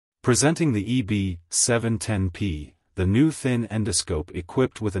Presenting the EB710P, the new thin endoscope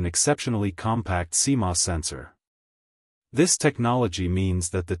equipped with an exceptionally compact CMOS sensor. This technology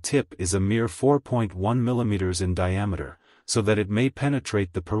means that the tip is a mere 4.1 mm in diameter, so that it may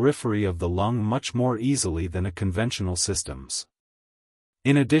penetrate the periphery of the lung much more easily than a conventional systems.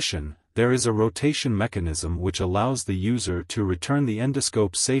 In addition, there is a rotation mechanism which allows the user to return the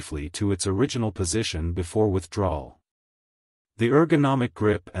endoscope safely to its original position before withdrawal. The ergonomic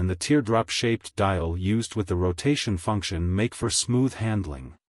grip and the teardrop-shaped dial used with the rotation function make for smooth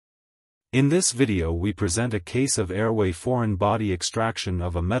handling. In this video we present a case of airway foreign body extraction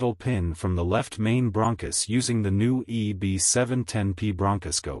of a metal pin from the left main bronchus using the new EB710P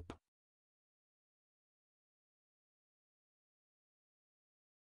bronchoscope.